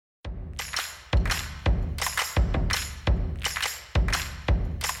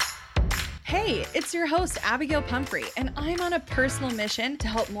Hey, it's your host, Abigail Pumphrey, and I'm on a personal mission to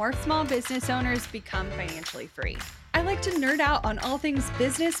help more small business owners become financially free. I like to nerd out on all things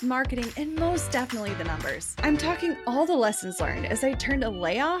business, marketing, and most definitely the numbers. I'm talking all the lessons learned as I turned a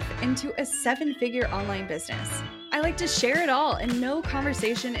layoff into a 7-figure online business. I like to share it all, and no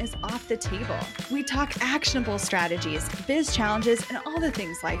conversation is off the table. We talk actionable strategies, biz challenges, and all the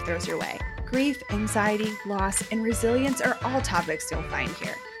things life throws your way. Grief, anxiety, loss, and resilience are all topics you'll find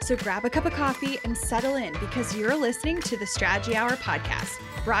here. So grab a cup of coffee and settle in because you're listening to the Strategy Hour podcast,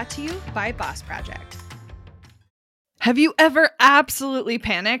 brought to you by Boss Project. Have you ever absolutely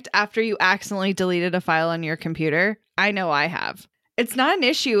panicked after you accidentally deleted a file on your computer? I know I have. It's not an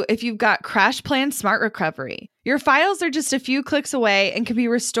issue if you've got CrashPlan Smart Recovery. Your files are just a few clicks away and can be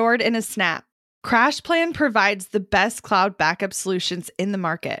restored in a snap. CrashPlan provides the best cloud backup solutions in the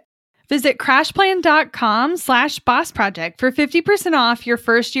market. Visit crashplan.com/bossproject for 50% off your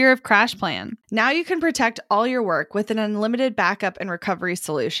first year of CrashPlan. Now you can protect all your work with an unlimited backup and recovery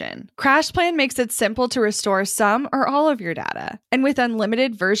solution. CrashPlan makes it simple to restore some or all of your data. And with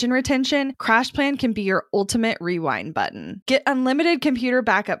unlimited version retention, CrashPlan can be your ultimate rewind button. Get unlimited computer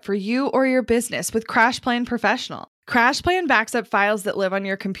backup for you or your business with CrashPlan Professional. CrashPlan backs up files that live on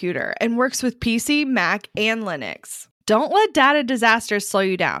your computer and works with PC, Mac, and Linux. Don't let data disasters slow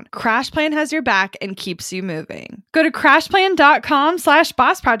you down. CrashPlan has your back and keeps you moving. Go to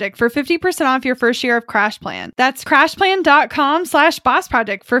crashplan.com/bossproject for 50% off your first year of CrashPlan. That's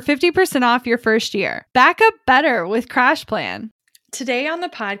crashplan.com/bossproject for 50% off your first year. Back up better with CrashPlan. Today on the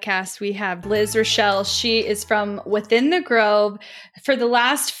podcast, we have Liz Rishel. She is from Within the Grove. For the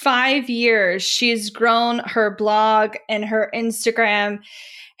last 5 years, she's grown her blog and her Instagram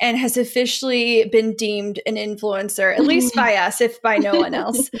and has officially been deemed an influencer, at least by us, if by no one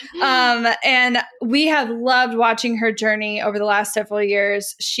else. And we have loved watching her journey over the last several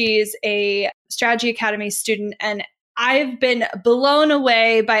years. She's a Strategy Academy student, and I've been blown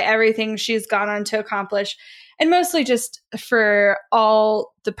away by everything she's gone on to accomplish. And mostly just for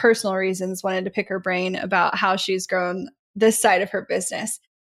all the personal reasons, wanted to pick her brain about how she's grown this side of her business.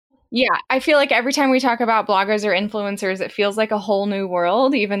 Yeah, I feel like every time we talk about bloggers or influencers, it feels like a whole new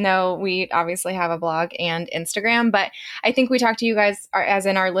world, even though we obviously have a blog and Instagram. But I think we talk to you guys, as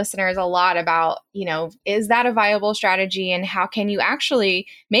in our listeners, a lot about, is that a viable strategy and how can you actually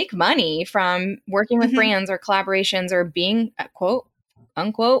make money from working with brands or collaborations or being a quote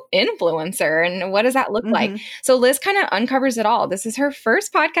unquote influencer, and what does that look like? So Liz kind of uncovers it all. This is her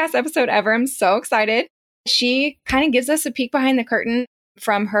first podcast episode ever. I'm so excited. She kind of gives us a peek behind the curtain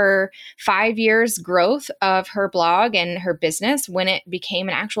from her 5 years growth of her blog and her business when it became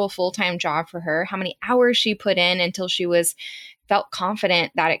an actual full-time job for her, how many hours she put in until she felt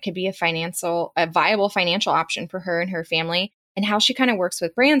confident that it could be a viable financial option for her and her family, and how she kind of works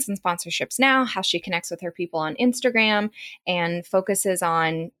with brands and sponsorships now, how she connects with her people on Instagram and focuses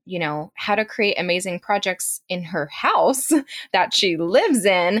on, how to create amazing projects in her house that she lives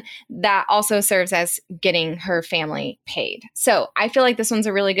in that also serves as getting her family paid. So I feel like this one's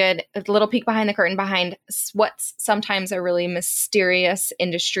a really good little peek behind the curtain behind what's sometimes a really mysterious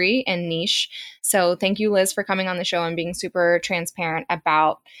industry and niche. So thank you, Liz, for coming on the show and being super transparent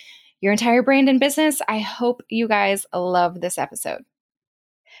about your entire brand and business. I hope you guys love this episode.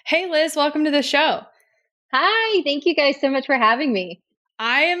 Hey, Liz, welcome to the show. Hi, thank you guys so much for having me.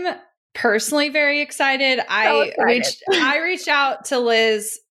 I'm personally very excited. I reached out to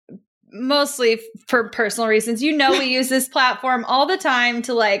Liz mostly for personal reasons. We use this platform all the time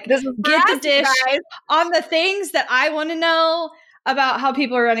to get the dish on the things that I want to know about how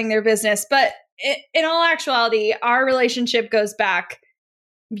people are running their business. But in all actuality, our relationship goes back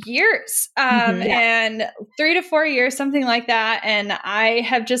years, and 3 to 4 years, something like that. And I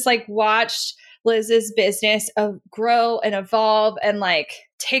have just watched Liz's business grow and evolve and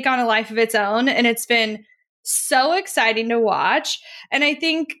take on a life of its own. And it's been so exciting to watch. And I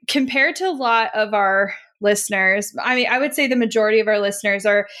think compared to a lot of our listeners, I would say the majority of our listeners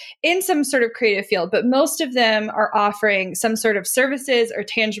are in some sort of creative field, but most of them are offering some sort of services or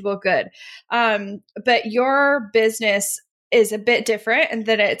tangible good. But your business is a bit different in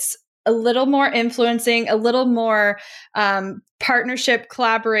that it's a little more influencing, a little more partnership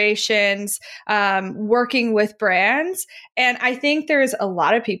collaborations, working with brands. And I think there's a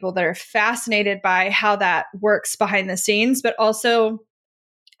lot of people that are fascinated by how that works behind the scenes, but also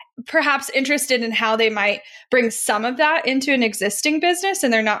perhaps interested in how they might bring some of that into an existing business,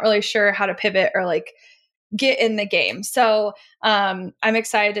 and they're not really sure how to pivot or get in the game. So I'm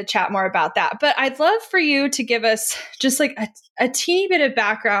excited to chat more about that. But I'd love for you to give us just a teeny bit of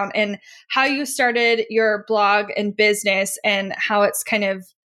background in how you started your blog and business and how it's kind of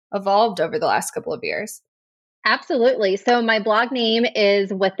evolved over the last couple of years. Absolutely. So my blog name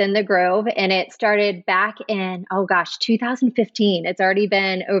is Within the Grove, and it started back in, 2015. It's already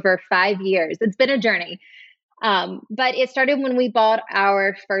been over 5 years. It's been a journey. But it started when we bought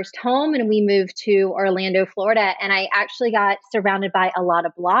our first home and we moved to Orlando, Florida. And I actually got surrounded by a lot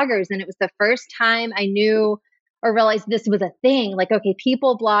of bloggers. And it was the first time I knew or realized this was a thing. Like, okay,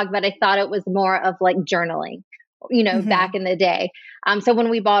 people blog, but I thought it was more of like journaling, back in the day. So when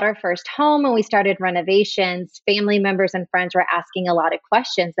we bought our first home and we started renovations, family members and friends were asking a lot of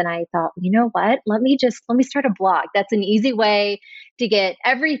questions. And I thought, you know what? Let me start a blog. That's an easy way to get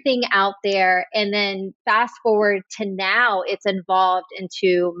everything out there. And then fast forward to now, it's evolved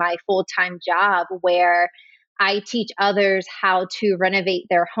into my full-time job where I teach others how to renovate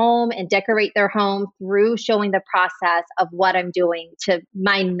their home and decorate their home through showing the process of what I'm doing to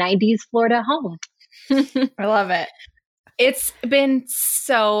my 90s Florida home. I love it. It's been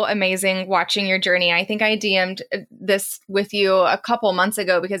so amazing watching your journey. I think I DM'd this with you a couple months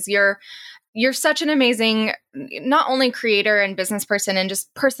ago because you're such an amazing, not only creator and business person and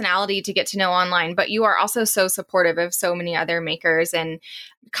just personality to get to know online, but you are also so supportive of so many other makers and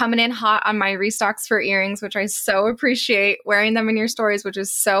coming in hot on my restocks for earrings, which I so appreciate, wearing them in your stories, which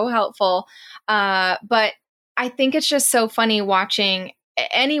is so helpful. But I think it's just so funny watching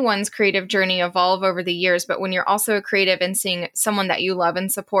anyone's creative journey evolve over the years. But when you're also a creative and seeing someone that you love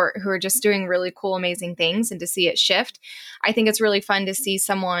and support who are just doing really cool, amazing things and to see it shift, I think it's really fun to see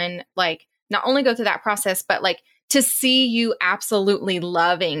someone like not only go through that process, but like to see you absolutely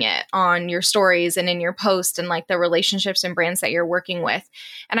loving it on your stories and in your post and like the relationships and brands that you're working with.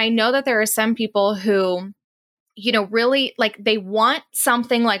 And I know that there are some people who, really like they want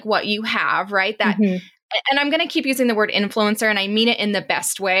something like what you have, right? That And I'm going to keep using the word influencer, and I mean it in the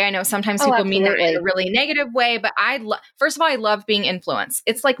best way. I know sometimes people mean that in a really negative way, but first of all, I love being influenced.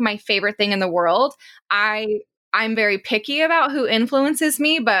 It's like my favorite thing in the world. I'm very picky about who influences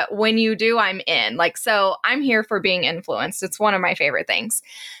me, but when you do, I'm in. So I'm here for being influenced. It's one of my favorite things.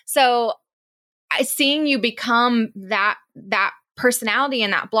 So seeing you become that personality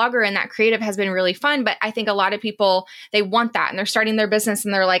and that blogger and that creative has been really fun. But I think a lot of people, they want that and they're starting their business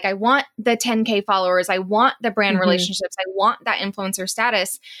and they're like, I want the 10K followers. I want the brand relationships. I want that influencer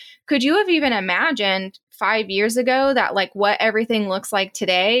status. Could you have even imagined 5 years ago that like what everything looks like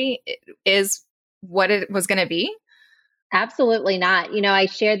today is what it was going to be? Absolutely not. I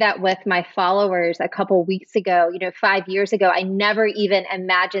shared that with my followers a couple weeks ago. 5 years ago, I never even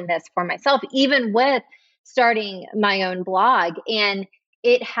imagined this for myself, even with starting my own blog. And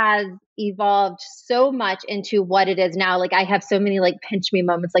it has evolved so much into what it is now. Like I have so many like pinch me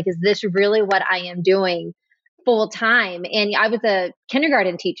moments. Like, is this really what I am doing full time? And I was a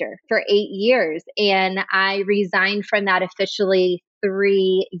kindergarten teacher for 8 years and I resigned from that officially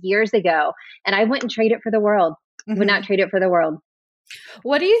 3 years ago. And I wouldn't trade it for the world. Would not trade it for the world.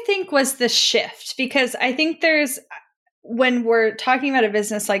 What do you think was the shift? Because I think when we're talking about a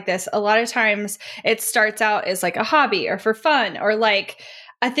business like this, a lot of times it starts out as like a hobby or for fun or like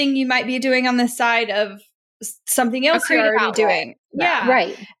a thing you might be doing on the side of something else you're already doing. Yeah.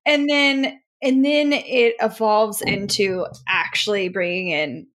 Right. And then it evolves into actually bringing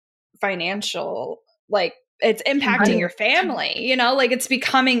in financial, like it's impacting your family, like it's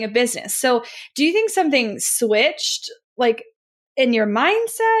becoming a business. So do you think something switched like in your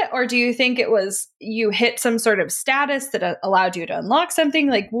mindset, or do you think it was you hit some sort of status that allowed you to unlock something?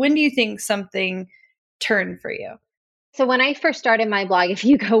 Like when do you think something turned for you? So when I first started my blog, if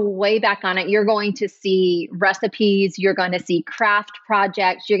you go way back on it, you're going to see recipes, you're going to see craft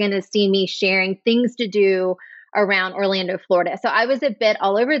projects, you're going to see me sharing things to do around Orlando, Florida. So I was a bit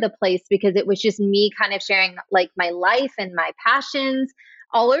all over the place because it was just me kind of sharing like my life and my passions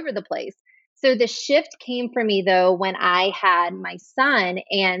all over the place. So the shift came for me though when I had my son,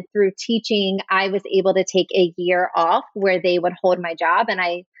 and through teaching, I was able to take a year off where they would hold my job. And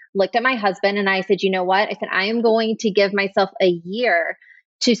I looked at my husband and I said, you know what? I said, I am going to give myself a year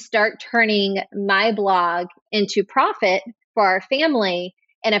to start turning my blog into profit for our family.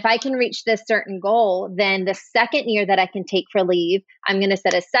 And if I can reach this certain goal, then the second year that I can take for leave, I'm going to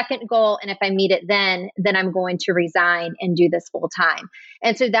set a second goal. And if I meet it then I'm going to resign and do this full time.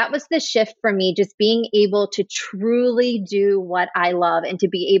 And so that was the shift for me, just being able to truly do what I love and to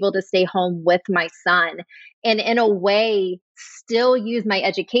be able to stay home with my son. And in a way, still use my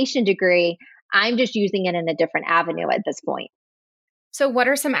education degree. I'm just using it in a different avenue at this point. So what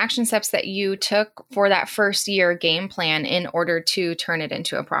are some action steps that you took for that first year game plan in order to turn it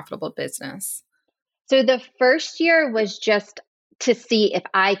into a profitable business? So the first year was just to see if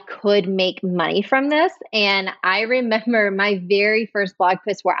I could make money from this. And I remember my very first blog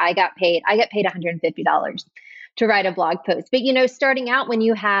post where I got paid $150 to write a blog post. But, starting out when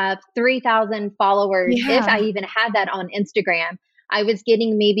you have 3,000 followers, if I even had that on Instagram, I was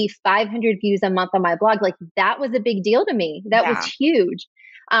getting maybe 500 views a month on my blog. Like, that was a big deal to me. That was huge.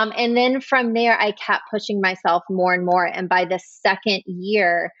 And then from there, I kept pushing myself more and more. And by the second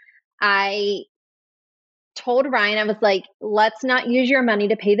year, I told Ryan, I was like, let's not use your money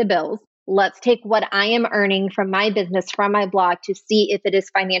to pay the bills. Let's take what I am earning from my business, from my blog, to see if it is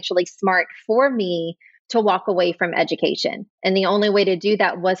financially smart for me to walk away from education. And the only way to do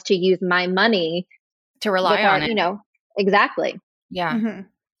that was to use my money to rely on it. Exactly. Yeah. Mm-hmm.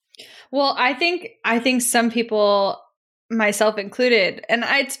 Well, I think some people, myself included, and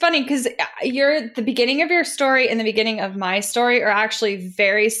it's funny because the beginning of your story and the beginning of my story are actually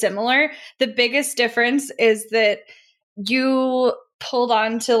very similar. The biggest difference is that you pulled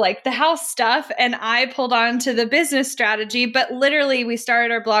on to like the house stuff and I pulled on to the business strategy, but literally we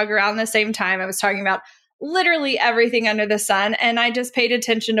started our blog around the same time. I was talking about literally everything under the sun, and I just paid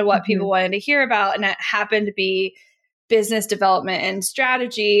attention to what people wanted to hear about, and it happened to be business development and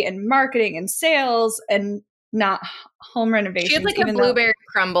strategy and marketing and sales, and not home renovations. She had like a blueberry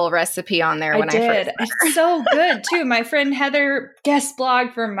crumble recipe on there when I first met her. It's so good too. My friend Heather guest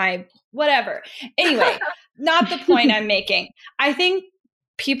blog for my whatever. Anyway, not the point I'm making. I think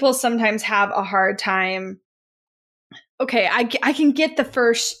people sometimes have a hard time. Okay, I can get the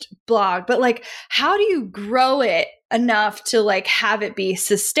first blog, but like, how do you grow it enough to like have it be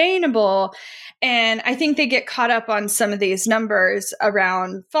sustainable? And I think they get caught up on some of these numbers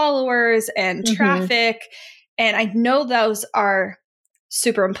around followers and traffic. And I know those are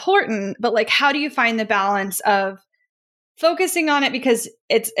super important, but like, how do you find the balance of focusing on it because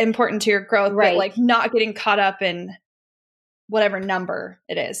it's important to your growth, but like not getting caught up in whatever number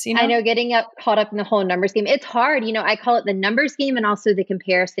it is, I know, getting caught up in the whole numbers game. It's hard. I call it the numbers game and also the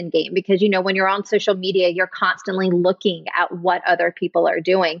comparison game, because, when you're on social media, you're constantly looking at what other people are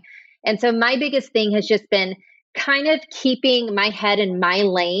doing. And so my biggest thing has just been kind of keeping my head in my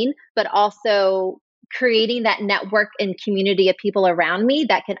lane, but also creating that network and community of people around me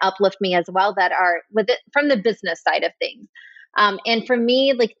that can uplift me as well, that are with it from the business side of things. And for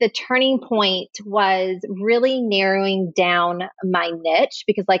me, like, the turning point was really narrowing down my niche,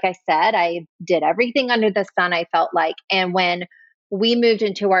 because like I said, I did everything under the sun, I felt like. And when we moved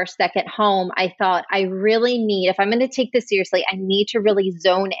into our second home, I thought I really need, if I'm going to take this seriously, I need to really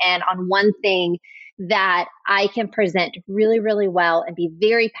zone in on one thing that I can present really, really well and be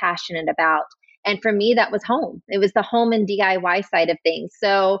very passionate about. And for me, that was home. It was the home and DIY side of things.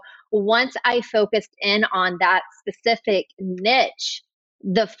 So once I focused in on that specific niche,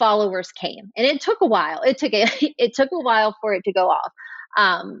 the followers came, and it took a while. It took a while for it to go off.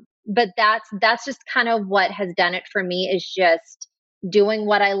 But that's just kind of what has done it for me, is just doing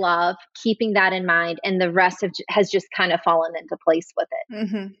what I love, keeping that in mind, and the rest has just kind of fallen into place with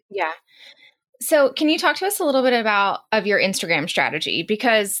it. Yeah. So can you talk to us a little bit of your Instagram strategy?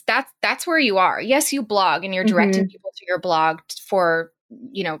 Because that's where you are. Yes, you blog and you're directing people to your blog for,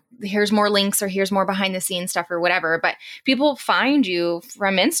 here's more links or here's more behind the scenes stuff or whatever, but people find you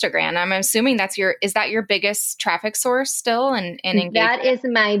from Instagram. I'm assuming is that your biggest traffic source still and engagement? That is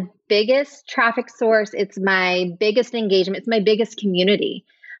my biggest traffic source. It's my biggest engagement. It's my biggest community.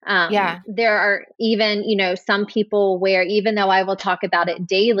 There are even, some people where even though I will talk about it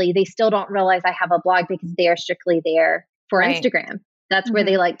daily, they still don't realize I have a blog because they are strictly there for Instagram. That's where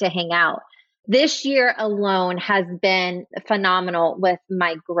they like to hang out. This year alone has been phenomenal with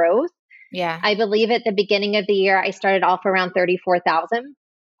my growth. Yeah. I believe at the beginning of the year, I started off around 34,000.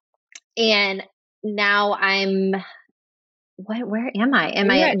 And now where am I? Am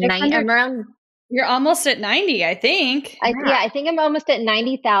I at 90? I'm around. You're almost at 90, I think. I think I'm almost at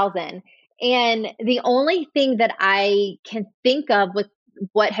 90,000. And the only thing that I can think of with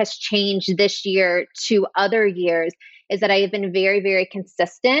what has changed this year to other years is that I have been very, very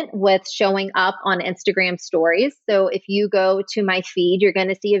consistent with showing up on Instagram stories. So if you go to my feed, you're going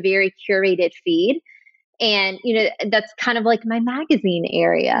to see a very curated feed. And, that's kind of like my magazine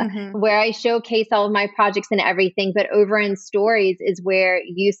area where I showcase all of my projects and everything. But over in stories is where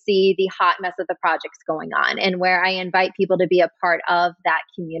you see the hot mess of the projects going on, and where I invite people to be a part of that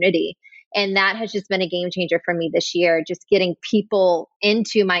community. And that has just been a game changer for me this year, just getting people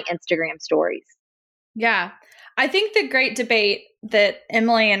into my Instagram stories. Yeah. I think the great debate that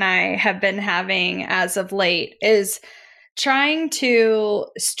Emily and I have been having as of late is trying to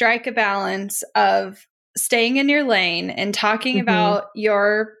strike a balance of staying in your lane and talking about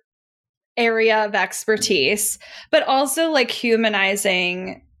your area of expertise, but also like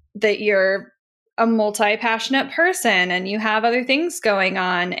humanizing that you're a multi-passionate person and you have other things going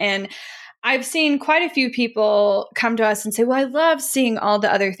on. And I've seen quite a few people come to us and say, well, I love seeing all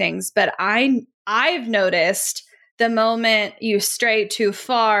the other things, but I've noticed the moment you stray too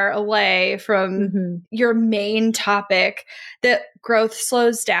far away from your main topic, that growth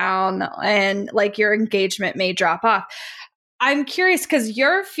slows down and like your engagement may drop off. I'm curious because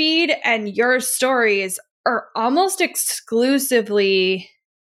your feed and your stories are almost exclusively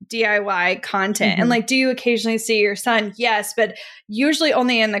DIY content. And like, do you occasionally see your son? Yes, but usually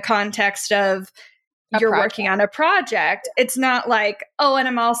only in the context of you're working on a project. It's not like, oh, and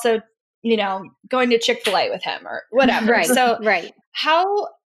I'm also, going to Chick-fil-A with him or whatever. Right. So right. How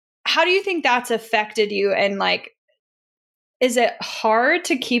do you think that's affected you? And like, is it hard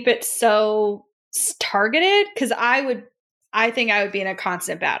to keep it so targeted? Because I think I would be in a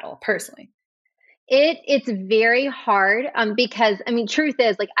constant battle personally. It's very hard because truth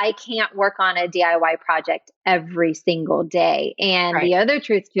is, like, I can't work on a DIY project every single day. And the other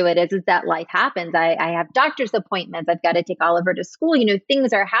truth to it is that life happens. I have doctor's appointments. I've got to take Oliver to school.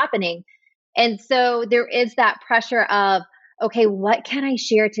 Things are happening. And so there is that pressure of, okay, what can I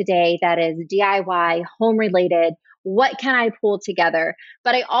share today that is DIY, home related? What can I pull together?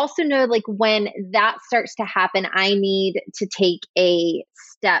 But I also know, like, when that starts to happen, I need to take a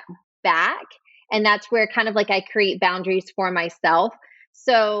step back. And that's where kind of like I create boundaries for myself.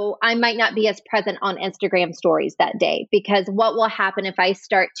 So I might not be as present on Instagram stories that day, because what will happen if I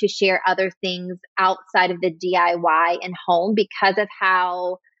start to share other things outside of the DIY and home, because of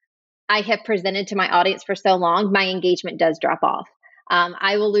how I have presented to my audience for so long, my engagement does drop off.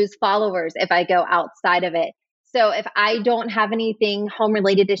 I will lose followers if I go outside of it. So if I don't have anything home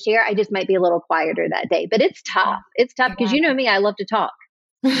related to share, I just might be a little quieter that day. But it's tough. It's tough because you know me, I love to talk.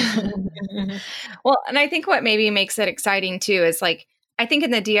 Well, and I think what maybe makes it exciting too is like, I think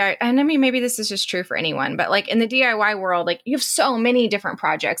in the DIY, and I mean, maybe this is just true for anyone, but like in the DIY world, like you have so many different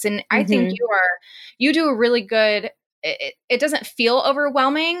projects. And I think you do a really good, it doesn't feel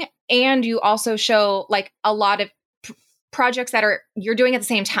overwhelming. And you also show like a lot of projects that you're doing at the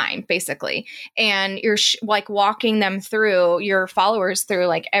same time, basically. And you're like walking them through, your followers through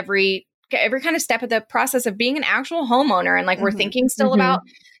like every kind of step of the process of being an actual homeowner. And like, we're thinking still about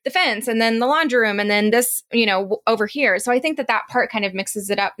the fence and then the laundry room and then this, over here. So I think that part kind of mixes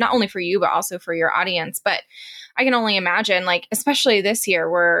it up, not only for you, but also for your audience. But I can only imagine, like, especially this year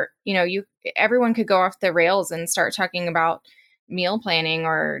where, everyone could go off the rails and start talking about meal planning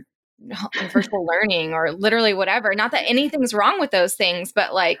or virtual learning or literally whatever. Not that anything's wrong with those things,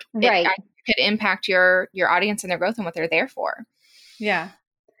 but like it could impact your audience and their growth and what they're there for. Yeah.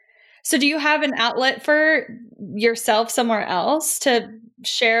 So do you have an outlet for yourself somewhere else to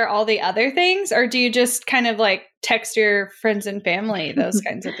share all the other things? Or do you just kind of like text your friends and family, those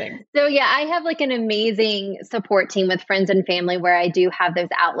kinds of things? So yeah, I have like an amazing support team with friends and family where I do have those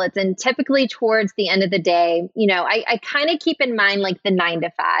outlets. And typically towards the end of the day, I kind of keep in mind like the 9 to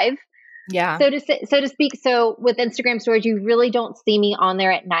 5. Yeah. So to speak. So with Instagram stories, you really don't see me on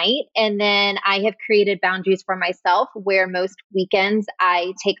there at night. And then I have created boundaries for myself where most weekends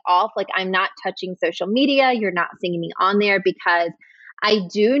I take off. Like, I'm not touching social media. You're not seeing me on there, because I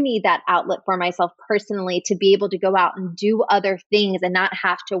do need that outlet for myself personally to be able to go out and do other things and not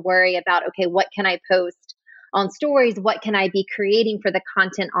have to worry about, okay, what can I post on stories? What can I be creating for the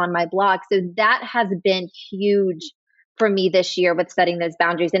content on my blog? So that has been huge for me this year with setting those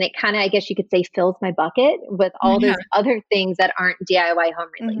boundaries. And it kind of, I guess you could say, fills my bucket with all those other things that aren't DIY home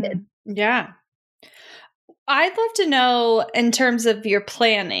related. Yeah. I'd love to know in terms of your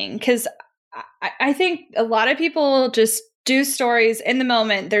planning, because I think a lot of people just do stories in the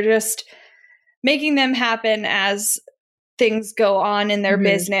moment. They're just making them happen as things go on in their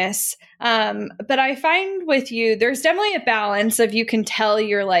business. But I find with you, there's definitely a balance of, you can tell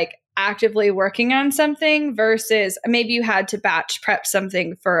you're like actively working on something versus maybe you had to batch prep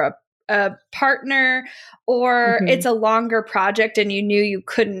something for a partner, or it's a longer project and you knew you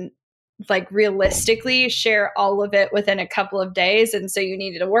couldn't like realistically share all of it within a couple of days. And so you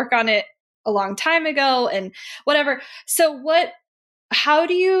needed to work on it a long time ago and whatever. So how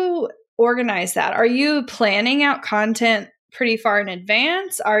do you organize that? Are you planning out content pretty far in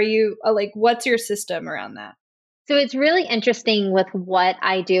advance? Are you like, what's your system around that? So it's really interesting with what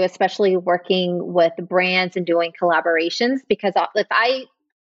I do, especially working with brands and doing collaborations, because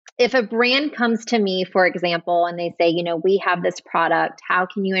if a brand comes to me, for example, and they say, we have this product, how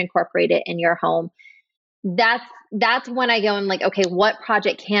can you incorporate it in your home? that's when I go and like, okay, what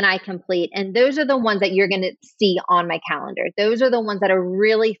project can I complete? And those are the ones that you're going to see on my calendar. Those are the ones that are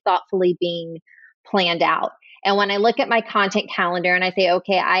really thoughtfully being planned out. And when I look at my content calendar and I say,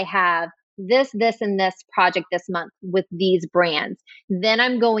 okay, I have this, and this project this month with these brands, then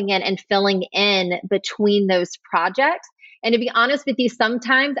I'm going in and filling in between those projects. And to be honest with you,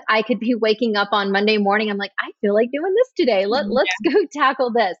 sometimes I could be waking up on Monday morning. I'm like, I feel like doing this today. Let's go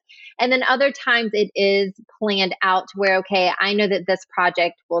tackle this. And then other times it is planned out to where, okay, I know that this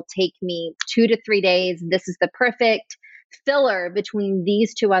project will take me 2 to 3 days. This is the perfect filler between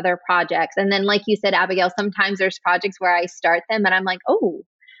these two other projects. And then, like you said, Abigail, sometimes there's projects where I start them and I'm like, oh,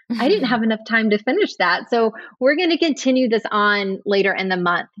 I didn't have enough time to finish that. So we're going to continue this on later in the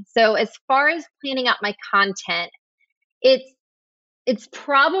month. So as far as planning out my content, it's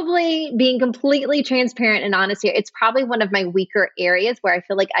probably, being completely transparent and honest here, it's probably one of my weaker areas where I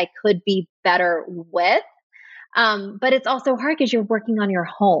feel like I could be better with. But it's also hard because you're working on your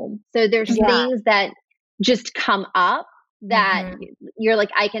home. So there's things that just come up that you're like,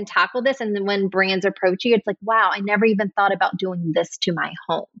 I can tackle this. And then when brands approach you, it's like, wow, I never even thought about doing this to my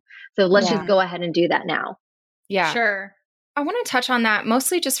home. So let's just go ahead and do that now. Yeah. Sure. I want to touch on that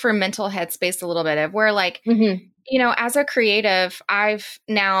mostly just for mental headspace a little bit of where like, you know, as a creative, I've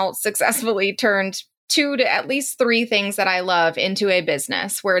now successfully turned 2 to at least 3 things that I love into a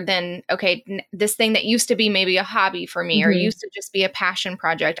business where then, okay, this thing that used to be maybe a hobby for me or used to just be a passion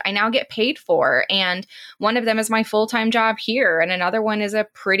project, I now get paid for. And one of them is my full-time job here. And another one is a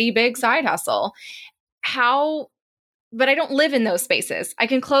pretty big side hustle. But I don't live in those spaces. I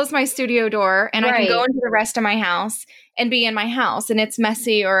can close my studio door and I can go into the rest of my house and be in my house and it's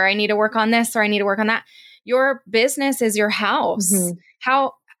messy or I need to work on this or I need to work on that. Your business is your house.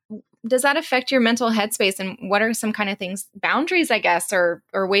 How does that affect your mental headspace? And what are some kind of things, boundaries, I guess, or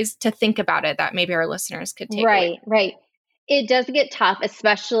ways to think about it that maybe our listeners could take away? Right. It does get tough,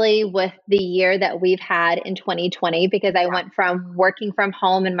 especially with the year that we've had in 2020, because I went from working from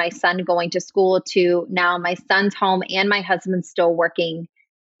home and my son going to school to now my son's home and my husband's still working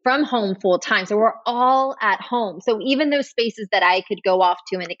from home full time. So we're all at home. So even those spaces that I could go off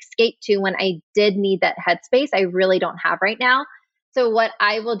to and escape to when I did need that headspace, I really don't have right now. So what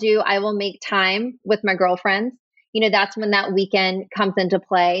I will do, I will make time with my girlfriends. You know, that's when that weekend comes into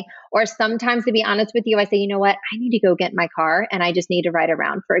play. Or sometimes, to be honest with you, I say, you know what, I need to go get in my car and I just need to ride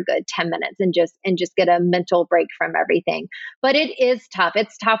around for a good 10 minutes and just get a mental break from everything. But it is tough.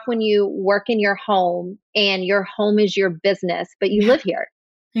 It's tough when you work in your home and your home is your business, but you live here.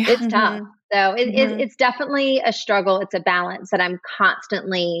 It's tough. So it's definitely a struggle. It's a balance that I'm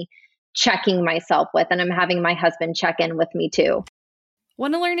constantly checking myself with, and I'm having my husband check in with me too.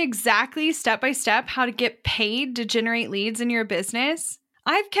 Want to learn exactly step by step how to get paid to generate leads in your business?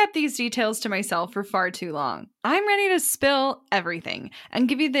 I've kept these details to myself for far too long. I'm ready to spill everything and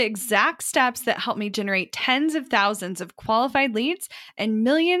give you the exact steps that help me generate tens of thousands of qualified leads and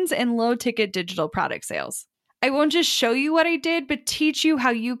millions in low-ticket digital product sales. I won't just show you what I did, but teach you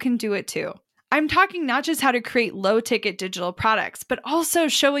how you can do it too. I'm talking not just how to create low-ticket digital products, but also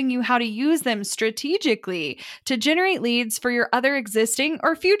showing you how to use them strategically to generate leads for your other existing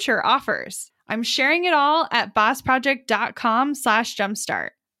or future offers. I'm sharing it all at bossproject.com/jumpstart,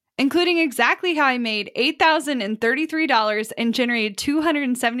 including exactly how I made $8,033 and generated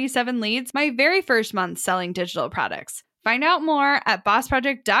 277 leads my very first month selling digital products. Find out more at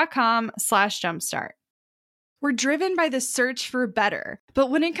bossproject.com/jumpstart. We're driven by the search for better.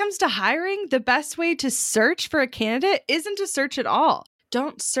 But when it comes to hiring, the best way to search for a candidate isn't to search at all.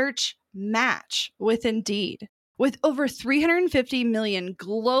 Don't search, match with Indeed. With over 350 million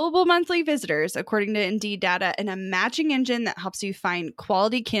global monthly visitors, according to Indeed data, and a matching engine that helps you find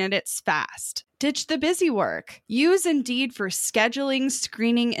quality candidates fast. Ditch the busy work. Use Indeed for scheduling,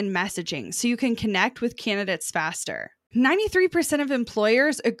 screening, and messaging so you can connect with candidates faster. 93% of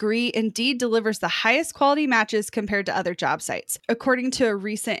employers agree Indeed delivers the highest quality matches compared to other job sites, according to a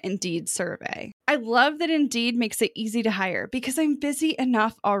recent Indeed survey. I love that Indeed makes it easy to hire because I'm busy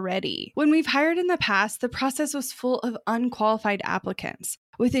enough already. When we've hired in the past, the process was full of unqualified applicants.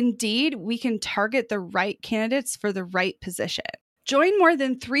 With Indeed, we can target the right candidates for the right position. Join more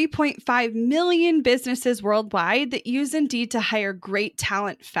than 3.5 million businesses worldwide that use Indeed to hire great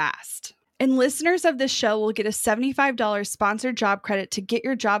talent fast. And listeners of this show will get a $75 sponsored job credit to get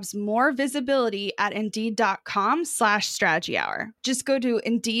your jobs more visibility at Indeed.com/strategy hour. Just go to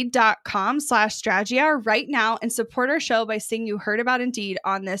Indeed.com/strategy hour right now and support our show by saying you heard about Indeed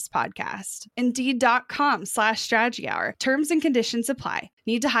on this podcast. Indeed.com/strategy hour. Terms and conditions apply.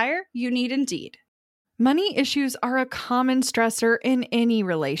 Need to hire? You need Indeed. Money issues are a common stressor in any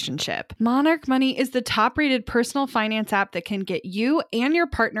relationship. Monarch Money is the top-rated personal finance app that can get you and your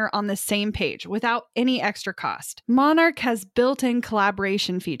partner on the same page without any extra cost. Monarch has built-in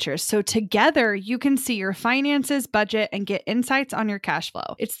collaboration features, so together you can see your finances, budget, and get insights on your cash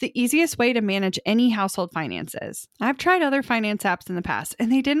flow. It's the easiest way to manage any household finances. I've tried other finance apps in the past,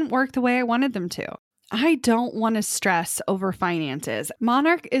 and they didn't work the way I wanted them to. I don't want to stress over finances.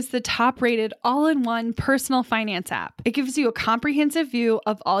 Monarch is the top-rated all-in-one personal finance app. It gives you a comprehensive view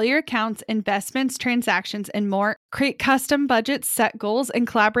of all your accounts, investments, transactions, and more. Create custom budgets, set goals, and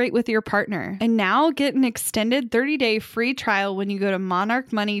collaborate with your partner. And now get an extended 30-day free trial when you go to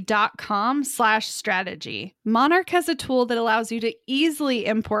monarchmoney.com/strategy. Monarch has a tool that allows you to easily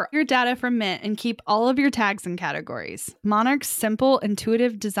import your data from Mint and keep all of your tags and categories. Monarch's simple,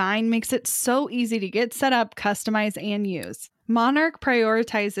 intuitive design makes it so easy to get set up, customize, and use. Monarch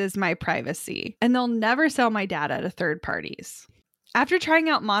prioritizes my privacy, and they'll never sell my data to third parties. After trying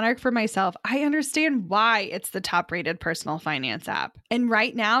out Monarch for myself, I understand why it's the top-rated personal finance app. And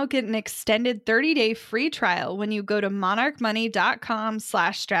right now, get an extended 30-day free trial when you go to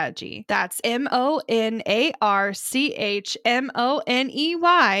monarchmoney.com/strategy. That's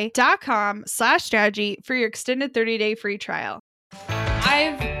monarchmoney.com/strategy for your extended 30-day free trial.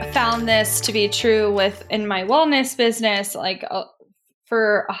 I've found this to be true in my wellness business,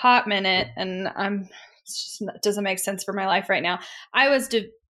 for a hot minute, and it doesn't make sense for my life right now. I was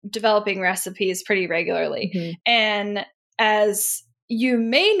developing recipes pretty regularly. Mm-hmm. And as you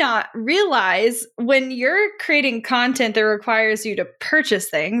may not realize, when you're creating content that requires you to purchase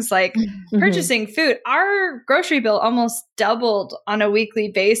things like purchasing food, our grocery bill almost doubled on a weekly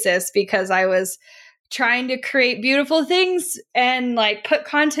basis because I was trying to create beautiful things and put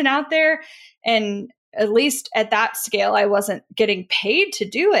content out there. And at least at that scale, I wasn't getting paid to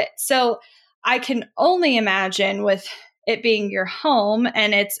do it. So I can only imagine with it being your home,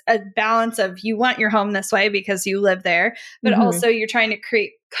 and it's a balance of you want your home this way because you live there, but also you're trying to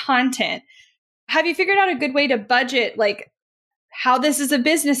create content. Have you figured out a good way to budget, how this is a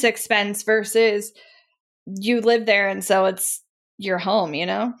business expense versus you live there and so it's your home,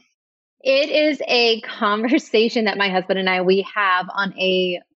 It is a conversation that my husband and we have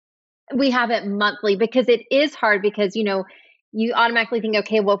we have it monthly, because it is hard because, you automatically think,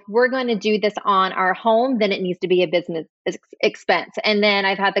 okay, well, if we're going to do this on our home, then it needs to be a business expense. And then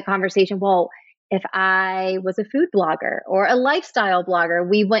I've had the conversation, well, if I was a food blogger or a lifestyle blogger,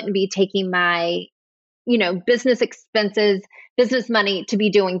 we wouldn't be taking my, business expenses, business money to be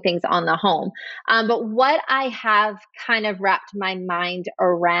doing things on the home. But what I have kind of wrapped my mind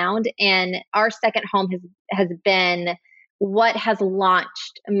around, and our second home has been what has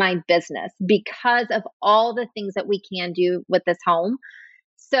launched my business because of all the things that we can do with this home.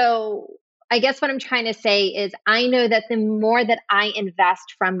 So I guess what I'm trying to say is I know that the more that I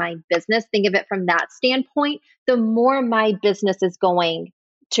invest from my business, think of it from that standpoint, the more my business is going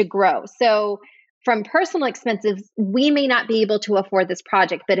to grow. So from personal expenses, we may not be able to afford this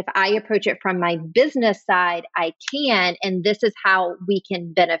project, but if I approach it from my business side, I can, and this is how we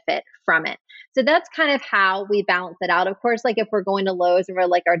can benefit from it. So that's kind of how we balance it out. Of course, if we're going to Lowe's and we're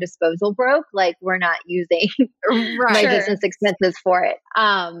our disposal broke, we're not using my business expenses for it.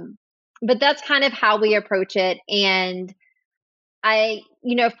 But that's kind of how we approach it. And I,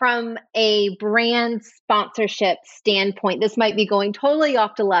 from a brand sponsorship standpoint, this might be going totally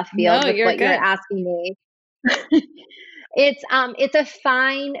off to left field with what you're asking me. It's a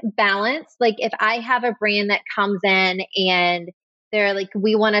fine balance. If I have a brand that comes in and they're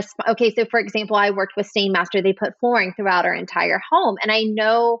we want to, okay, so for example, I worked with Stainmaster. They put flooring throughout our entire home. And I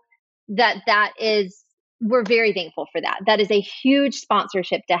know that we're very thankful for that. That is a huge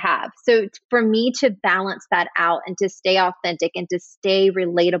sponsorship to have. So for me to balance that out and to stay authentic and to stay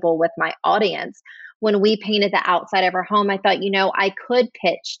relatable with my audience, when we painted the outside of our home, I thought, I could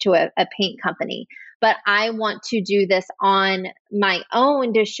pitch to a paint company, but I want to do this on my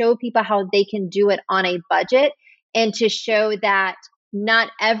own to show people how they can do it on a budget and to show that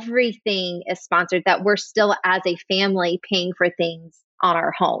not everything is sponsored, that we're still as a family paying for things on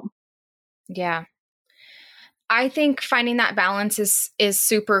our home. Yeah. I think finding that balance is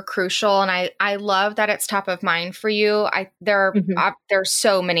super crucial, and I love that it's top of mind for you. There's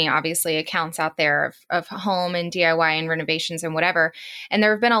so many obviously accounts out there of home and DIY and renovations and whatever, and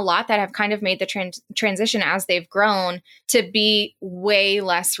there have been a lot that have kind of made the transition as they've grown to be way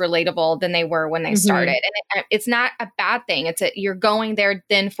less relatable than they were when they started. And it's not a bad thing. You're going there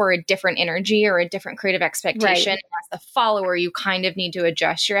then for a different energy or a different creative expectation. Right. As the follower, you kind of need to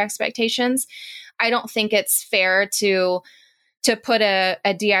adjust your expectations. I don't think it's fair to to put a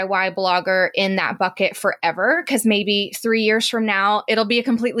DIY blogger in that bucket forever, because maybe 3 years from now, it'll be a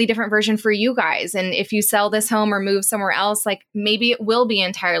completely different version for you guys. And if you sell this home or move somewhere else, like maybe it will be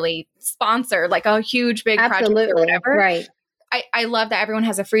entirely sponsored, like a huge, big project or whatever. Right. I love that everyone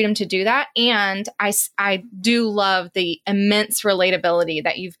has a freedom to do that. And I do love the immense relatability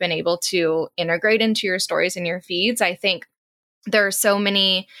that you've been able to integrate into your stories and your feeds. I think there are so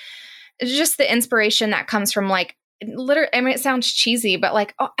many, just the inspiration that comes from like, literally, I mean, it sounds cheesy, but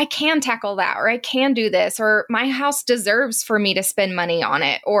like, oh, I can tackle that, or I can do this, or my house deserves for me to spend money on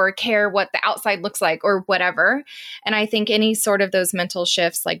it, or care what the outside looks like, or whatever. And I think any sort of those mental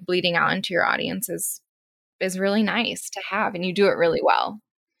shifts, like bleeding out into your audience is really nice to have. And you do it really well.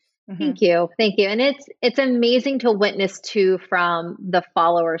 Thank you. Thank you. And it's amazing to witness too from the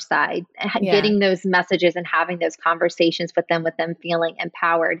follower side, getting those messages and having those conversations with them feeling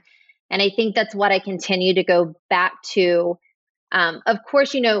empowered. And I think that's what I continue to go back to. Of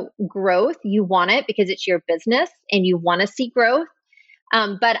course, growth, you want it because it's your business and you want to see growth.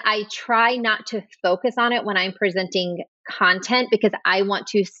 But I try not to focus on it when I'm presenting content, because I want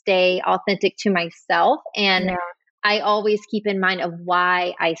to stay authentic to myself. And I always keep in mind of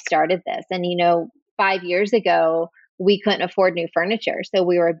why I started this. And, 5 years ago, we couldn't afford new furniture. So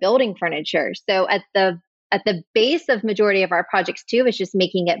we were building furniture. So at the base of majority of our projects too, is just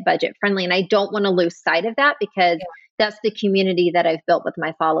making it budget friendly. And I don't want to lose sight of that, because that's the community that I've built with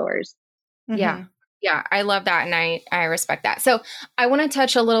my followers. Yeah. Yeah, I love that. And I respect that. So I want to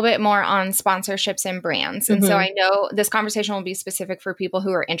touch a little bit more on sponsorships and brands. And so I know this conversation will be specific for people who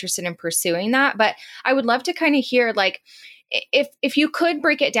are interested in pursuing that, but I would love to kind of hear, like, if you could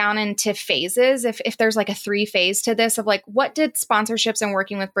break it down into phases, if there's like a 3-phase to this, of like, what did sponsorships and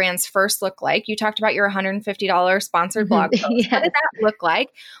working with brands first look like? You talked about your $150 sponsored blog post. Yes. What did that look like?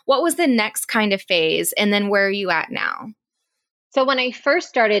 What was the next kind of phase? And then where are you at now? So when I first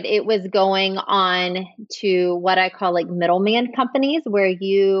started, it was going on to what I call like middleman companies, where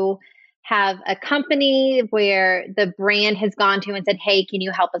you have a company where the brand has gone to and said, hey, can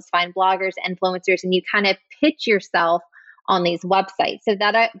you help us find bloggers, influencers? And you kind of pitch yourself on these websites. So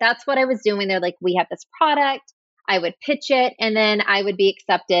that's what I was doing. They're like, we have this product. I would pitch it, and then I would be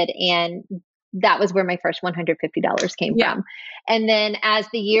accepted. And that was where my first $150 came from. And then as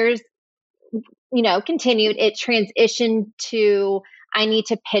the years continued, it transitioned to, I need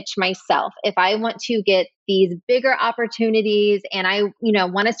to pitch myself. If I want to get these bigger opportunities and I,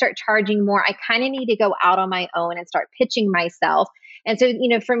 want to start charging more, I kind of need to go out on my own and start pitching myself. And so,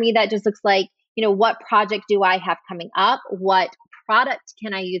 for me, that just looks like, what project do I have coming up? What product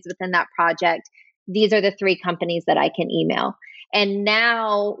can I use within that project? These are the 3 companies that I can email. And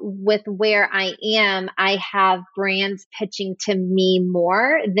now with where I am, I have brands pitching to me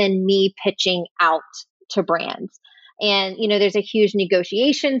more than me pitching out to brands. And, there's a huge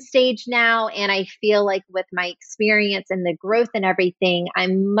negotiation stage now. And I feel like with my experience and the growth and everything,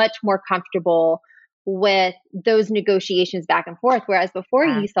 I'm much more comfortable with those negotiations back and forth. Whereas before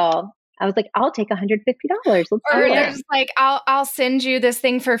you saw, I was like, I'll take $150. Let's or they're just like, I'll send you this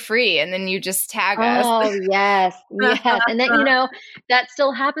thing for free, and then you just tag us. Oh, yes. Yes. And then, that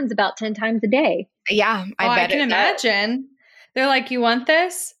still happens about 10 times a day. Yeah. I can imagine. They're like, you want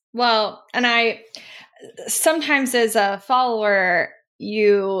this? Well, and I sometimes as a follower,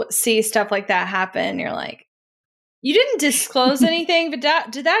 you see stuff like that happen. You're like, you didn't disclose anything, but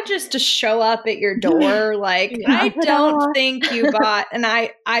did that just to show up at your door? Like, I don't think you bought, and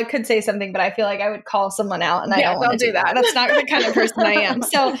I could say something, but I feel like I would call someone out, and I don't want to do that. That's not the kind of person I am.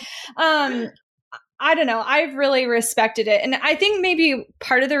 So, I don't know. I've really respected it. And I think maybe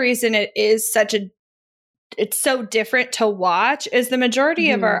part of the reason it is it's so different to watch is the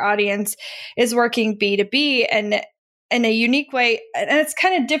majority of our audience is working B2B and in a unique way. And it's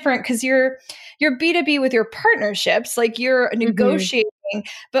kind of different because you're B2B with your partnerships, like you're negotiating,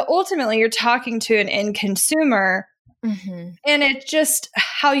 but ultimately you're talking to an end consumer. And it's just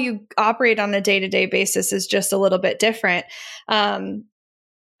how you operate on a day-to-day basis is just a little bit different.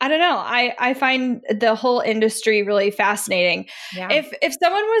 I don't know. I find the whole industry really fascinating. Yeah. If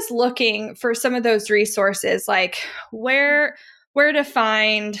someone was looking for some of those resources, like where to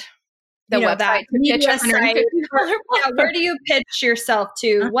find the website, that media site, where do you pitch yourself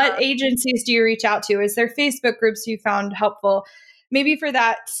to? What agencies do you reach out to? Is there Facebook groups you found helpful? Maybe for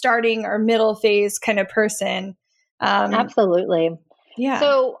that starting or middle phase kind of person. Absolutely. Yeah.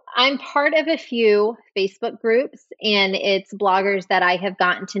 So I'm part of a few Facebook groups, and it's bloggers that I have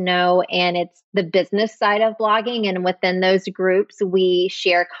gotten to know, and it's the business side of blogging. And within those groups, we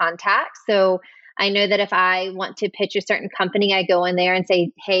share contacts. So I know that if I want to pitch a certain company, I go in there and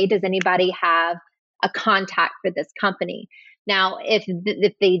say, hey, does anybody have a contact for this company? Now, if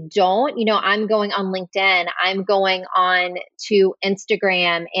they don't, I'm going on LinkedIn, I'm going on to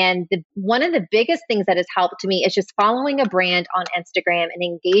Instagram. And one of the biggest things that has helped me is just following a brand on Instagram and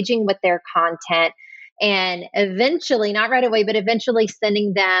engaging with their content. And eventually, not right away, but eventually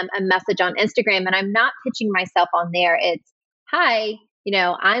sending them a message on Instagram. And I'm not pitching myself on there. It's, hi,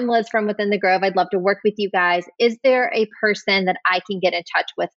 I'm Liz from Within the Grove. I'd love to work with you guys. Is there a person that I can get in touch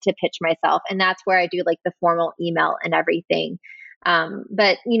with to pitch myself? And that's where I do like the formal email and everything.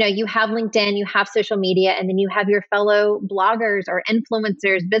 But you have LinkedIn, you have social media, and then you have your fellow bloggers or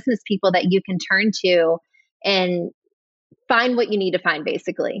influencers, business people that you can turn to and find what you need to find.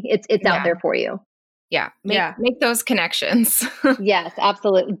 Basically, it's out there for you. Yeah. Make those connections. Yes,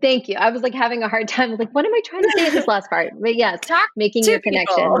 absolutely. Thank you. I was like having a hard time. Like, what am I trying to say in this last part? But yes, making your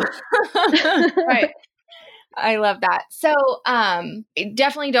connection. Right. I love that. So,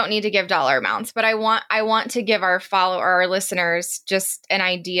 definitely don't need to give dollar amounts, but I want to give our listeners just an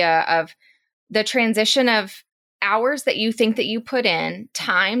idea of the transition of hours that you think that you put in,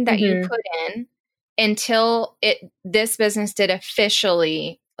 time that you put in until this business did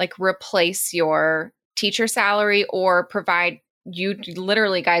officially like replace your teacher salary or provide you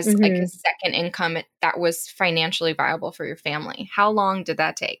literally guys like a second income that was financially viable for your family. How long did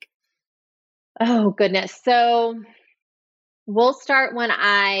that take? Oh, goodness. So we'll start when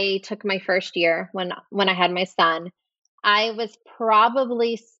I took my first year, when I had my son. I was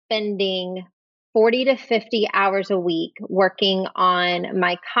probably spending 40 to 50 hours a week working on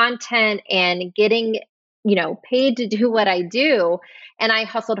my content and getting, paid to do what I do. And I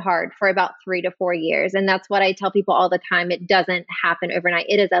hustled hard for about 3 to 4 years. And that's what I tell people all the time. It doesn't happen overnight.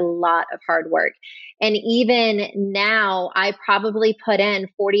 It is a lot of hard work. And even now, I probably put in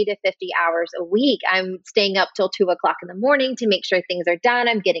 40 to 50 hours a week. I'm staying up till 2 o'clock in the morning to make sure things are done.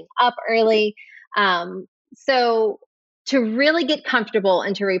 I'm getting up early. So to really get comfortable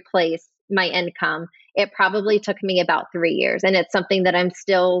and to replace my income, it probably took me about 3 years. And it's something that I'm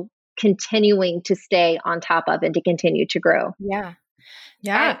still continuing to stay on top of and to continue to grow. Yeah.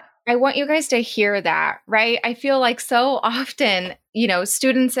 Yeah. I want you guys to hear that, right? I feel like so often,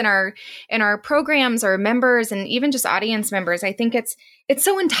 students in our programs or members and even just audience members, I think it's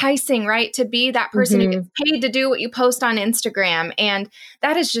so enticing, right? To be that person who gets paid to do what you post on Instagram. And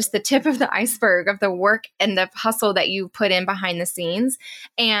that is just the tip of the iceberg of the work and the hustle that you put in behind the scenes.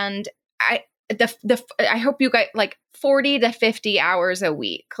 And I hope you got like 40 to 50 hours a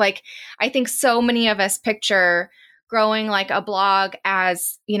week. Like, I think so many of us picture growing like a blog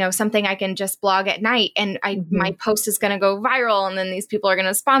as, something I can just blog at night and my post is going to go viral and then these people are going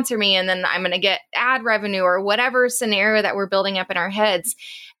to sponsor me and then I'm going to get ad revenue or whatever scenario that we're building up in our heads.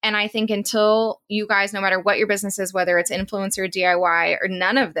 And I think until you guys, no matter what your business is, whether it's influencer, DIY, or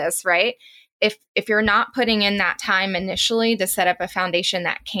none of this, right? If you're not putting in that time initially to set up a foundation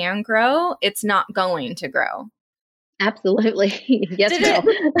that can grow, it's not going to grow. Absolutely. Yes.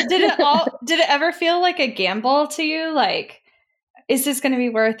 Did it ever feel like a gamble to you? Like, is this going to be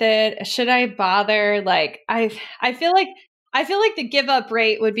worth it? Should I bother? Like, I feel like the give up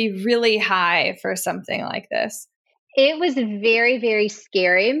rate would be really high for something like this. It was very, very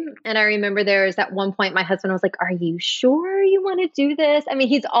scary. And I remember there was at one point, my husband was like, are you sure you want to do this? I mean,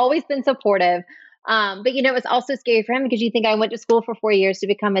 he's always been supportive. But it was also scary for him because you think I went to school for 4 years to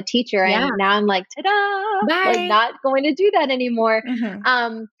become a teacher. And now I'm like, ta-da, like not going to do that anymore.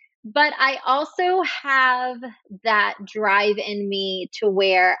 But I also have that drive in me to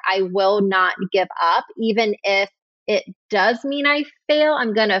where I will not give up. Even if it does mean I fail,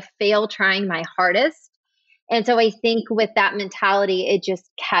 I'm going to fail trying my hardest. And so I think with that mentality, it just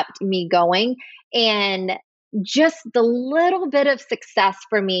kept me going. And just the little bit of success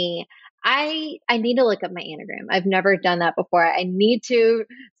for me, I need to look up my Enneagram. I've never done that before. I need to.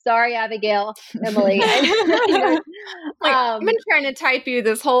 Sorry, Abigail, Emily. I've been trying to type you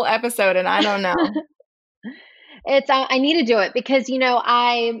this whole episode and I don't know. I need to do it because,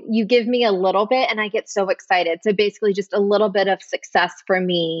 you give me a little bit and I get so excited. So basically just a little bit of success for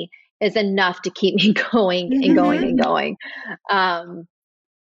me is enough to keep me going and going and going.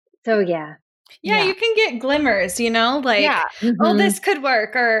 So yeah. Yeah, you can get glimmers, like, oh, this could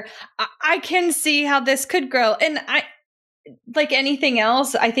work, or I can see how this could grow. And I, like anything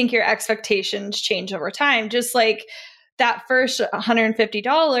else, I think your expectations change over time. Just like that first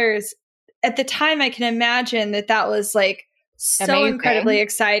 $150 at the time, I can imagine that was like so amazing. Incredibly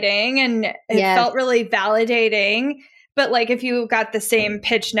exciting and it felt really validating. But like if you got the same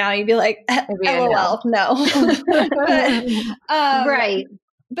pitch now, you'd be like, LOL, no. Right.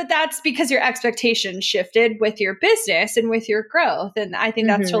 But that's because your expectations shifted with your business and with your growth. And I think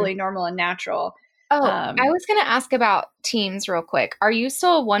that's totally normal and natural. Oh, I was going to ask about teams real quick. Are you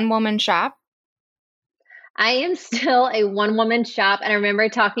still a one-woman shop? I am still a one-woman shop. And I remember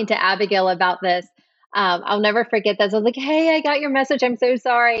talking to Abigail about this. I'll never forget this. I was like, hey, I got your message. I'm so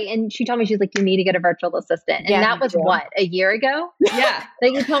sorry. And she told me, she's like, you need to get a virtual assistant. And that was what, a year ago? Yeah.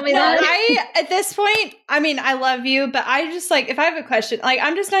 That you told me that? At this point, I mean, I love you, but I just like, if I have a question, like,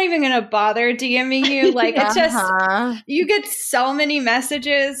 I'm just not even going to bother DMing you. Like, it's just, you get so many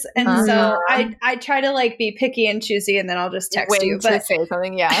messages. And so I try to like be picky and choosy, and then I'll just text you. But say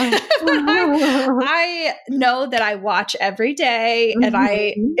something. Yeah. I know that I watch every day and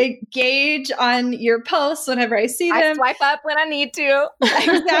I engage on your posts whenever I see them. I swipe up when I need to.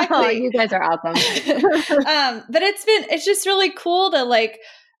 Exactly. Oh, you guys are awesome. But it's just really cool to like,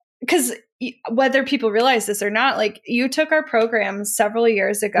 because whether people realize this or not, like you took our program several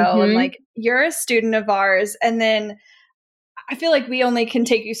years ago and like you're a student of ours. And then I feel like we only can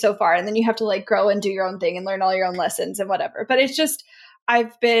take you so far, and then you have to like grow and do your own thing and learn all your own lessons and whatever. But it's just,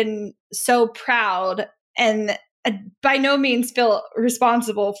 I've been so proud and by no means feel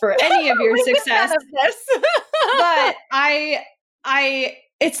responsible for any of your success. But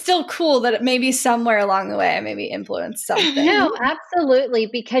it's still cool that maybe somewhere along the way I maybe influenced something. No, absolutely.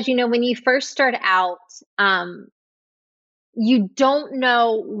 Because, when you first start out, you don't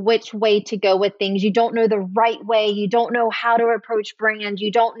know which way to go with things. You don't know the right way. You don't know how to approach brands.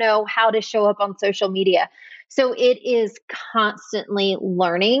 You don't know how to show up on social media. So it is constantly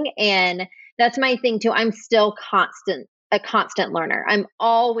learning. And that's my thing too. I'm still a constant learner. I'm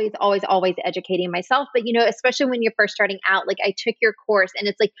always, always, always educating myself. But, especially when you're first starting out, like I took your course and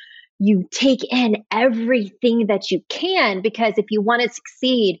it's like, you take in everything that you can, because if you want to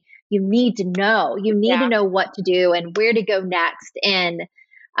succeed, you need to know. You need to know what to do and where to go next. And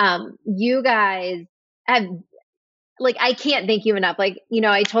you guys have, like, I can't thank you enough. Like,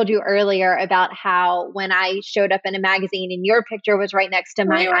 I told you earlier about how when I showed up in a magazine and your picture was right next to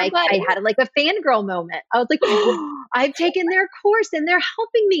mine, I had like a fangirl moment. I was like, oh, I've taken their course and they're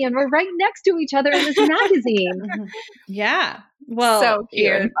helping me and we're right next to each other in this magazine. Yeah. Well, so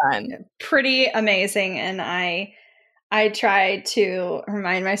cute and fun. Pretty amazing. And I try to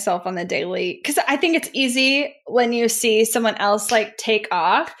remind myself on the daily, because I think it's easy when you see someone else like take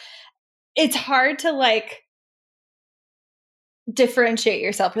off. It's hard to like differentiate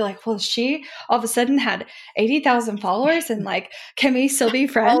yourself. You're like, well, she all of a sudden had 80,000 followers and like, can we still be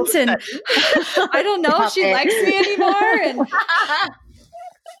friends? And I don't know if she likes me anymore. And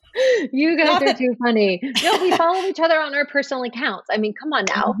you guys are too funny. No, we follow each other on our personal accounts. I mean, come on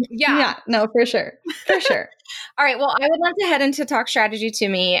now. Yeah, no, for sure. For sure. All right. Well, I would love to head into Talk Strategy to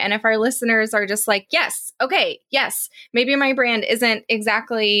Me. And if our listeners are just like, yes, okay, yes, maybe my brand isn't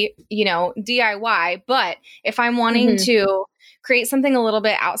exactly, DIY, but if I'm wanting to create something a little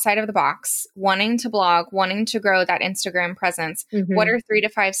bit outside of the box, wanting to blog, wanting to grow that Instagram presence, what are 3 to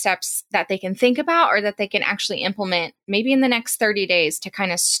 5 steps that they can think about or that they can actually implement maybe in the next 30 days to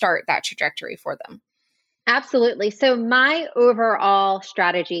kind of start that trajectory for them? Absolutely. So my overall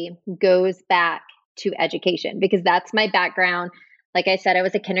strategy goes back to education, because that's my background. Like I said, I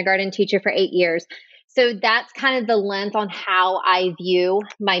was a kindergarten teacher for 8 years. So that's kind of the lens on how I view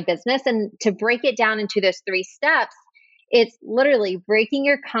my business. And to break it down into those 3 steps, it's literally breaking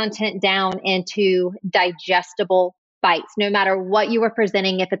your content down into digestible bites, no matter what you are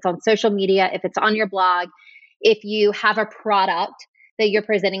presenting, if it's on social media, if it's on your blog, if you have a product that you're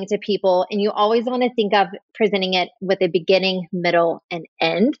presenting to people, and you always want to think of presenting it with a beginning, middle, and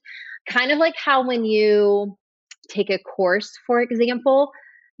end. Kind of like how when you take a course, for example,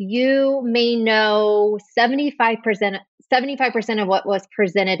 you may know 75% of what was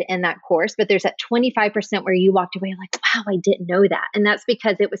presented in that course, but there's that 25% where you walked away like, wow, I didn't know that. And that's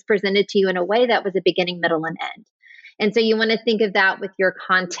because it was presented to you in a way that was a beginning, middle, and end. And so you want to think of that with your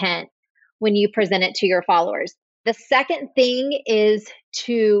content when you present it to your followers. The second thing is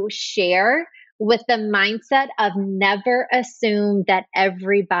to share with the mindset of never assume that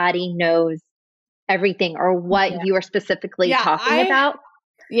everybody knows everything or what you are specifically talking about.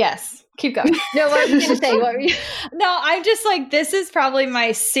 Yes. Keep going. No, what were you going to say? What were you? No, I'm just like, this is probably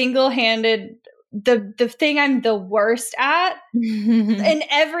my single-handed, the thing I'm the worst at in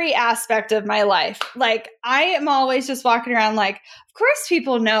every aspect of my life. Like, I am always just walking around like, of course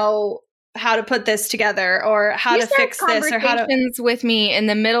people know how to put this together or how to fix this or how to conversations with me in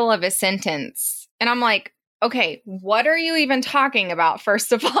the middle of a sentence. And I'm like, okay, what are you even talking about,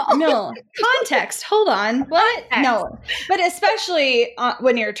 first of all? No, context. Hold on. What? Context. No. But especially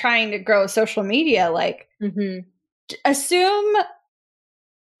when you're trying to grow social media, like assume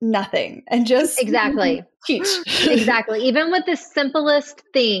nothing and just exactly teach. Exactly. Even with the simplest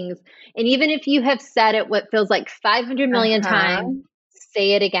things. And even if you have said it, what feels like 500 million times,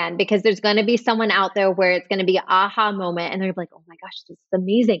 say it again, because there's going to be someone out there where it's going to be an aha moment. And they're like, oh my gosh, this is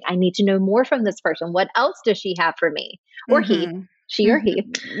amazing. I need to know more from this person. What else does she have for me? Or he, she or he.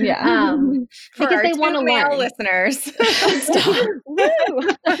 Yeah. Because they want to learn. Listeners.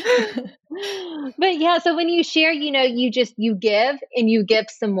 But yeah, so when you share, you give and you give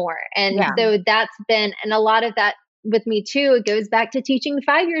some more. And so that's been, and a lot of that with me too, it goes back to teaching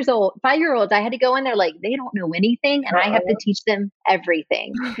 5-year-olds. I had to go in there like, they don't know anything and I have to teach them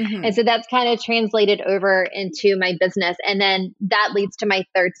everything. And so that's kind of translated over into my business. And then that leads to my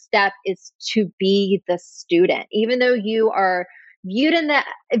third step is to be the student. Even though you are viewed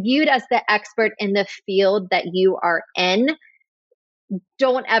as the expert in the field that you are in,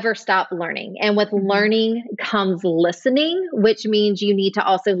 don't ever stop learning. And with learning comes listening, which means you need to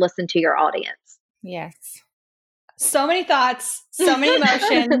also listen to your audience. Yes. So many thoughts, so many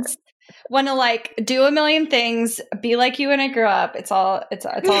emotions. Want to like do a million things, be like you when I grew up. It's all good.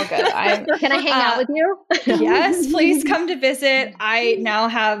 Can I hang out with you? Yes, please come to visit. I now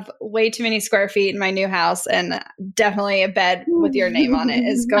have way too many square feet in my new house, and definitely a bed with your name on it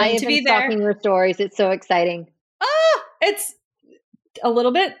is going to be there. I have been stalking your stories. It's so exciting. It's a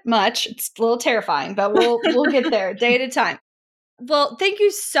little bit much. It's a little terrifying, but we'll get there day at a time. Well, thank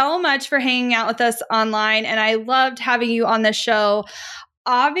you so much for hanging out with us online. And I loved having you on the show.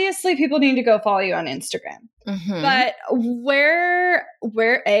 Obviously, people need to go follow you on Instagram. But where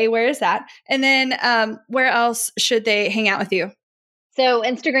is that? And then where else should they hang out with you? So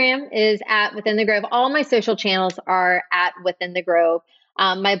Instagram is at Within the Grove. All my social channels are at Within the Grove.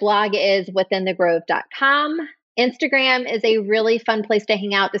 My blog is withinthegrove.com. Instagram is a really fun place to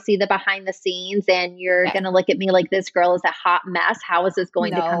hang out to see the behind the scenes. And you're going to look at me like this girl is a hot mess. How is this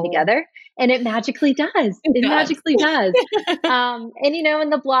going to come together? And it magically does. It magically does. And, in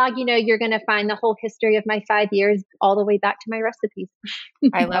the blog, you're going to find the whole history of my 5 years all the way back to my recipes.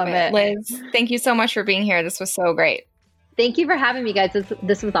 I love it. Liz, thank you so much for being here. This was so great. Thank you for having me, guys.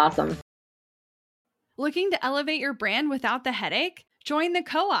 This was awesome. Looking to elevate your brand without the headache? Join the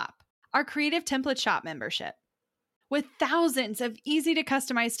Co-op, our creative template shop membership. With thousands of easy to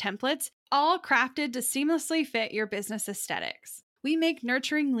customize templates, all crafted to seamlessly fit your business aesthetics, we make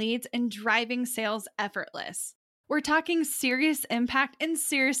nurturing leads and driving sales effortless. We're talking serious impact and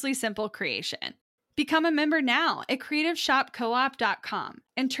seriously simple creation. Become a member now at creativeshopcoop.com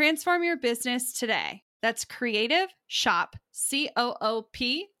and transform your business today. That's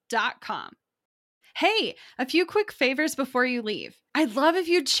creativeshopcoop.com. Hey, a few quick favors before you leave. I'd love if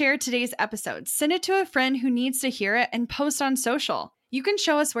you'd share today's episode, send it to a friend who needs to hear it, and post on social. You can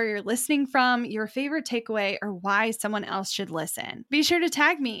show us where you're listening from, your favorite takeaway, or why someone else should listen. Be sure to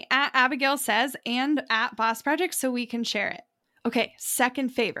tag me at Abigail Says and at Boss Project so we can share it. Okay, second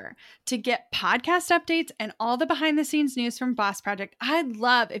favor, to get podcast updates and all the behind the scenes news from Boss Project, I'd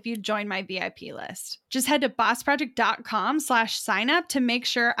love if you'd join my VIP list. Just head to bossproject.com/sign up to make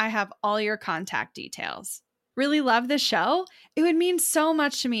sure I have all your contact details. Really love the show? It would mean so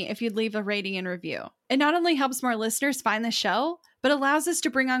much to me if you'd leave a rating and review. It not only helps more listeners find the show, but allows us to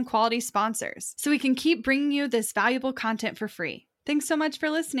bring on quality sponsors so we can keep bringing you this valuable content for free. Thanks so much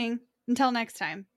for listening. Until next time.